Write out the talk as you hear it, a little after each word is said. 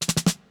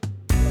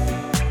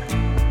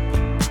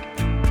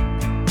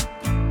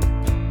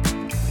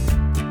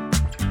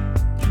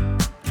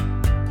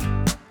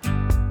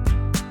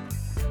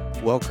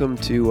welcome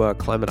to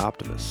Climate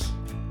Optimists.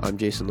 I'm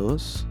Jason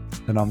Lewis.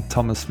 And I'm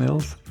Thomas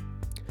Mills.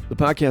 The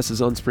podcast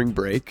is on spring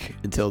break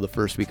until the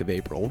first week of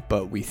April,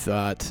 but we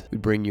thought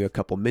we'd bring you a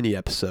couple mini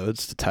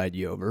episodes to tide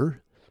you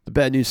over. The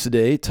bad news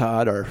today,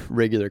 Todd, our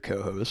regular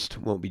co-host,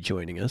 won't be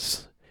joining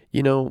us.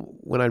 You know,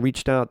 when I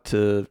reached out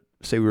to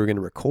say we were going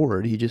to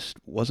record, he just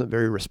wasn't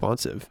very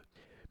responsive.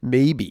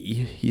 Maybe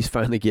he's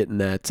finally getting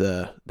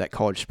that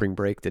college spring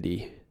break that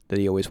he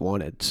always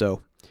wanted.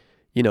 So,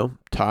 you know,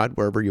 Todd,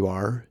 wherever you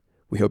are,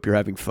 we hope you're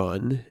having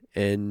fun,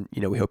 and,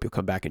 you know, we hope you'll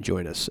come back and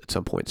join us at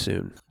some point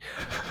soon.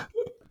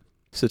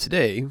 So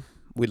today,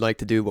 we'd like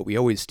to do what we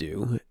always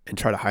do and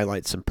try to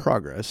highlight some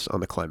progress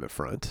on the climate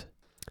front.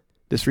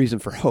 This reason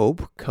for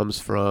hope comes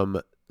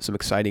from some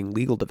exciting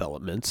legal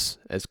developments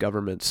as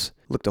governments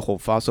look to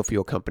hold fossil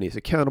fuel companies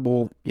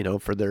accountable, you know,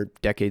 for their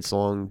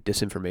decades-long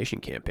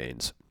disinformation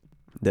campaigns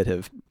that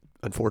have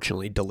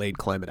unfortunately delayed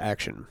climate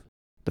action.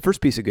 The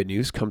first piece of good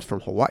news comes from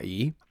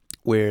Hawaii,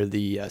 where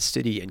the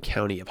city and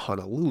county of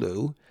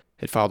Honolulu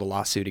had filed a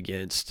lawsuit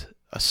against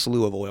a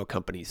slew of oil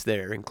companies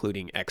there,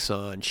 including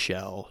Exxon,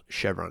 Shell,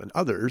 Chevron, and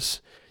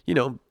others, you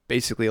know,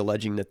 basically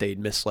alleging that they'd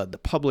misled the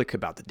public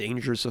about the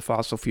dangers of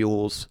fossil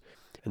fuels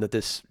and that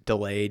this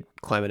delayed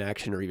climate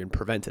action or even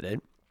prevented it.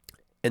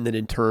 And then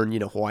in turn, you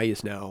know, Hawaii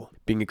is now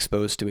being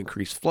exposed to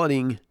increased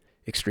flooding,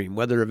 extreme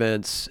weather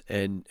events,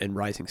 and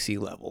rising sea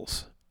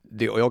levels.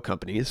 The oil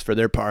companies, for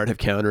their part, have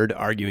countered,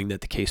 arguing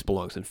that the case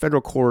belongs in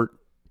federal court,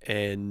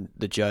 and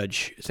the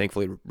judge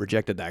thankfully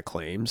rejected that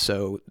claim.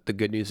 So the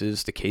good news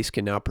is the case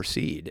can now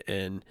proceed,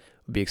 and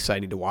it'll be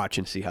exciting to watch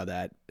and see how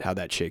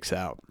that shakes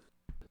out.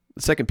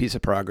 The second piece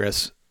of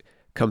progress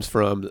comes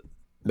from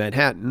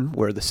Manhattan,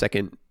 where the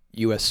Second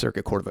U.S.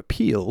 Circuit Court of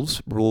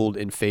Appeals ruled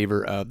in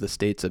favor of the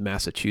states of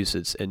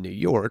Massachusetts and New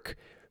York,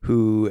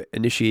 who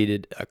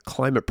initiated a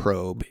climate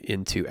probe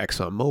into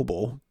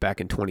ExxonMobil back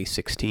in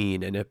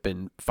 2016 and have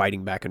been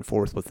fighting back and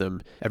forth with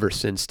them ever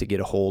since to get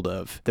a hold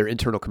of their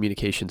internal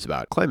communications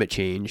about climate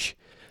change.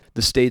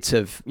 The states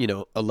have, you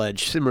know,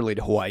 alleged, similarly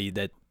to Hawaii,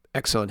 that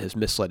Exxon has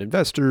misled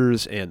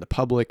investors and the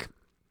public.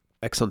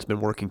 Exxon's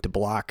been working to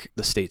block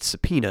the state's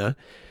subpoena,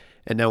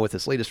 and now with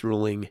this latest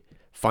ruling,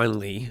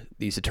 finally,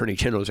 these attorney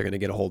generals are going to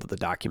get a hold of the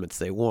documents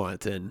they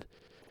want. And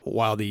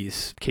while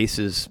these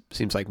cases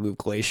seems like move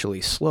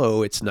glacially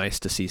slow, it's nice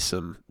to see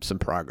some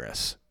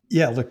progress.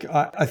 Yeah, look,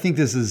 I think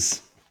this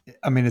is,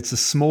 it's a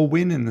small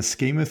win in the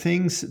scheme of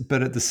things,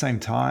 but at the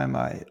same time,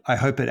 I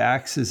hope it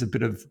acts as a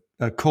bit of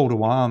a call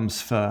to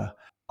arms for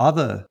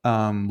other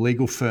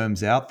legal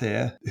firms out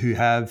there who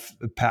have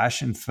a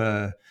passion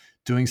for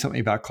doing something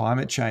about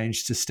climate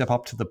change to step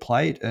up to the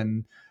plate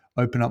and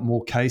open up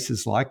more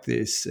cases like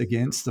this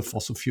against the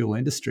fossil fuel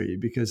industry,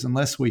 because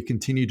unless we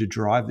continue to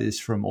drive this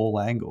from all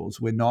angles,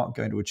 we're not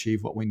going to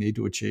achieve what we need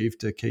to achieve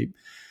to keep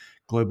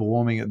global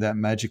warming at that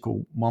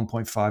magical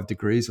 1.5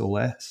 degrees or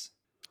less.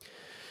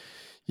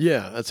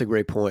 Yeah, that's a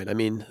great point. I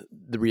mean,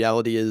 the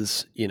reality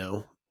is, you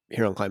know,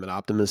 here on Climate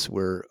Optimists,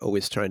 we're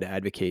always trying to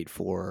advocate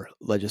for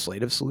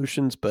legislative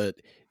solutions, but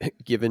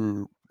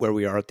given where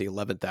we are at the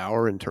 11th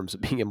hour in terms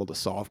of being able to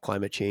solve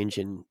climate change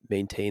and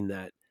maintain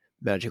that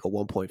magical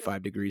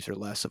 1.5 degrees or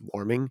less of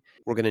warming,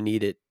 we're going to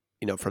need it,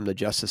 you know, from the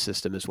justice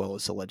system as well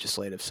as the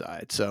legislative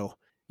side. So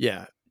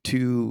yeah,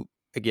 two,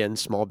 again,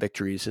 small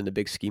victories in the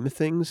big scheme of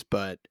things,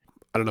 but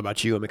I don't know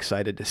about you, I'm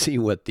excited to see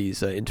what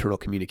these internal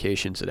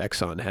communications at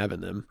Exxon have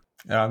in them.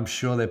 I'm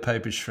sure their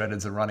paper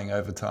shredders are running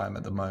overtime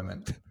at the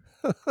moment.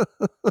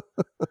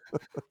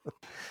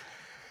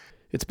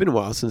 It's been a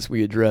while since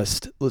we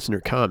addressed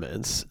listener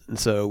comments, and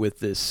so with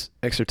this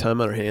extra time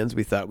on our hands,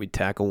 we thought we'd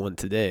tackle one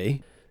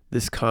today.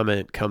 This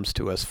comment comes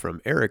to us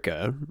from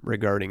Erica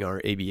regarding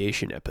our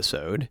aviation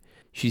episode.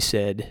 She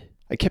said,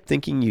 I kept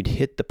thinking you'd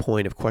hit the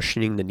point of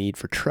questioning the need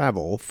for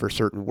travel for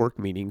certain work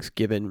meetings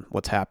given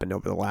what's happened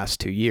over the last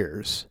 2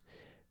 years.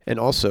 And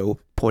also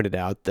pointed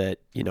out that,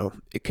 you know,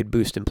 it could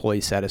boost employee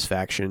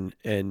satisfaction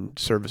and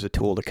serve as a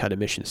tool to cut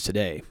emissions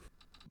today.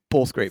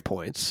 Both great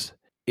points.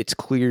 It's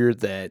clear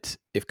that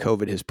if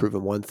COVID has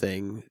proven one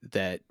thing,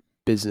 that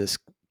business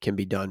can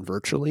be done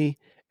virtually.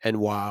 And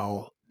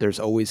while there's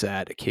always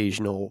that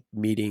occasional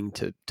meeting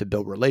to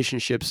build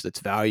relationships that's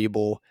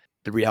valuable,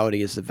 the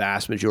reality is the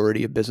vast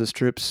majority of business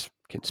trips,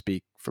 can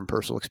speak from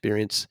personal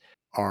experience,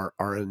 are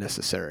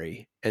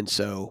unnecessary. And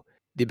so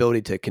the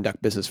ability to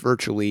conduct business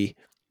virtually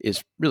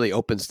really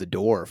opens the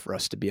door for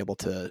us to be able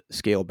to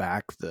scale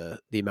back the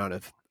amount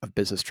of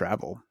business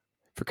travel.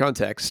 For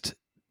context,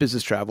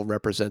 business travel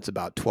represents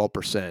about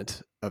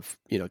 12% of,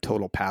 you know,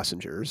 total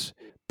passengers.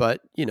 But,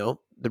 you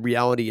know, the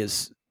reality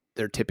is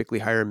they're typically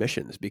higher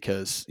emissions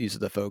because these are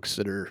the folks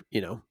that are,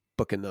 you know,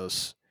 booking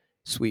those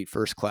sweet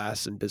first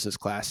class and business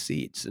class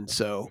seats. And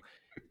so,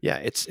 yeah,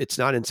 it's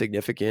not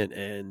insignificant.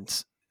 And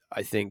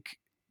I think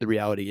the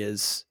reality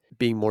is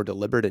being more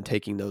deliberate and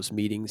taking those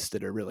meetings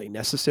that are really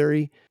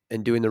necessary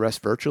and doing the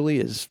rest virtually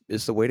is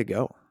the way to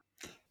go.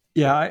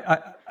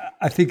 Yeah,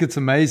 I think it's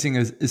amazing.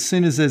 As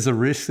soon as there's a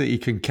risk that you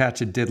can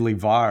catch a deadly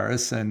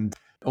virus and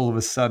all of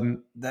a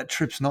sudden that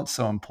trip's not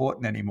so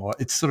important anymore.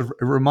 It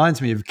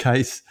reminds me of a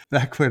case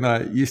back when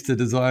I used to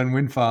design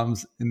wind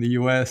farms in the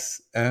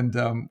US, and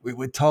we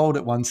were told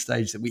at one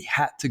stage that we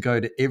had to go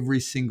to every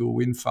single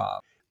wind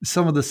farm.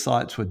 Some of the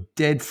sites were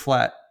dead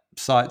flat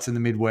sites in the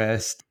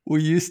Midwest.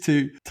 We used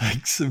to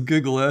take some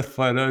Google Earth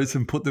photos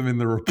and put them in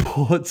the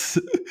reports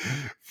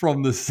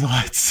from the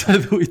sites so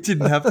that we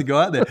didn't have to go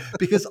out there,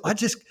 because I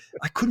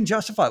couldn't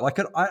justify it. Like,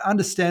 I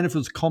understand if it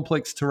was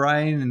complex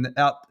terrain and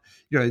out,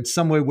 it's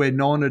somewhere where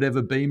no one had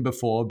ever been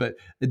before, but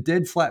a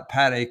dead flat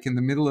paddock in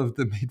the middle of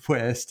the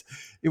Midwest,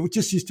 it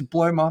just used to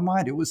blow my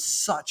mind. It was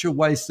such a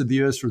waste of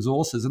the Earth's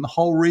resources. And the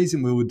whole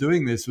reason we were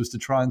doing this was to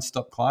try and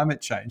stop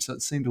climate change. So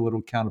it seemed a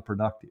little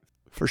counterproductive.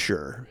 For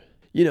sure.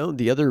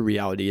 The other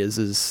reality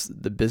is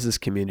the business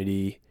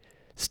community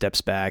steps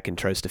back and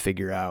tries to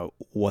figure out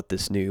what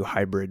this new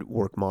hybrid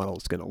work model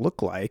is going to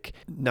look like.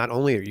 Not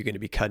only are you going to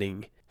be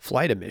cutting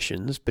flight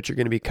emissions, but you're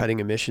going to be cutting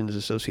emissions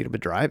associated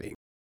with driving.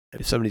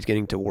 If somebody's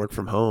getting to work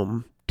from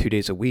home 2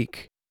 days a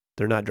week,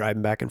 they're not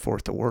driving back and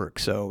forth to work.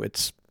 So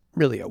it's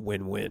really a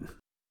win-win.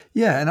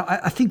 Yeah, and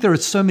I think there are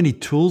so many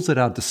tools at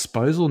our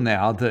disposal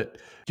now that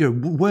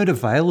weren't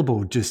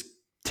available just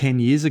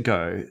 10 years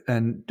ago,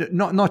 and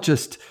not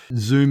just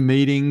Zoom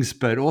meetings,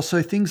 but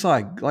also things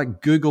like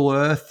Google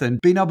Earth,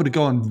 and being able to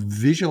go and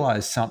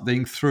visualize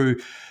something through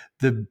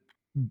the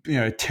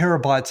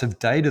terabytes of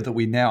data that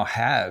we now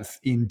have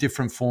in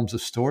different forms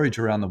of storage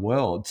around the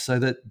world, so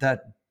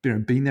that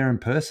being there in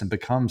person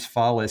becomes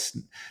far less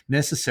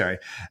necessary.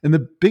 And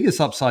the biggest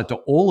upside to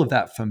all of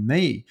that for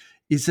me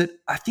is that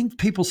I think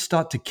people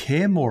start to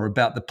care more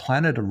about the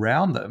planet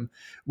around them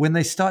when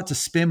they start to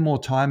spend more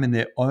time in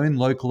their own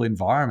local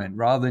environment,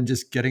 rather than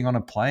just getting on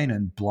a plane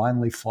and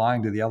blindly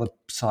flying to the other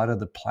side of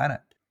the planet.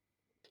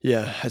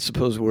 Yeah, I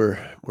suppose we're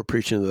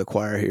preaching to the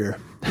choir here.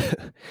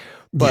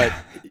 But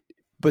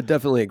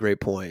definitely a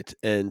great point.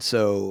 And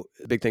so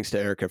big thanks to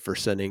Erica for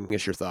sending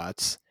us your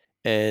thoughts.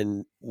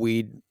 And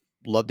we'd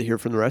love to hear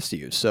from the rest of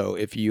you. So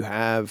if you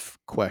have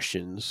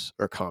questions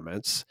or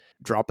comments,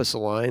 drop us a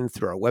line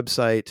through our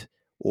website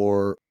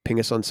or ping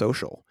us on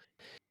social.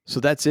 So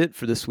that's it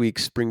for this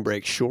week's Spring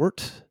Break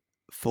Short.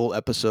 Full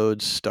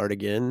episodes start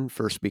again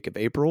first week of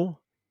April.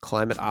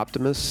 Climate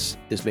Optimists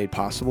is made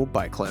possible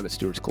by Climate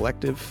Stewards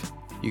Collective.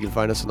 You can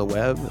find us on the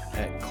web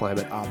at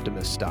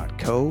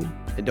climateoptimist.co.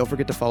 And don't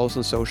forget to follow us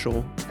on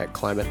social at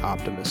Climate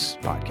Optimists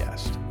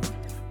Podcast.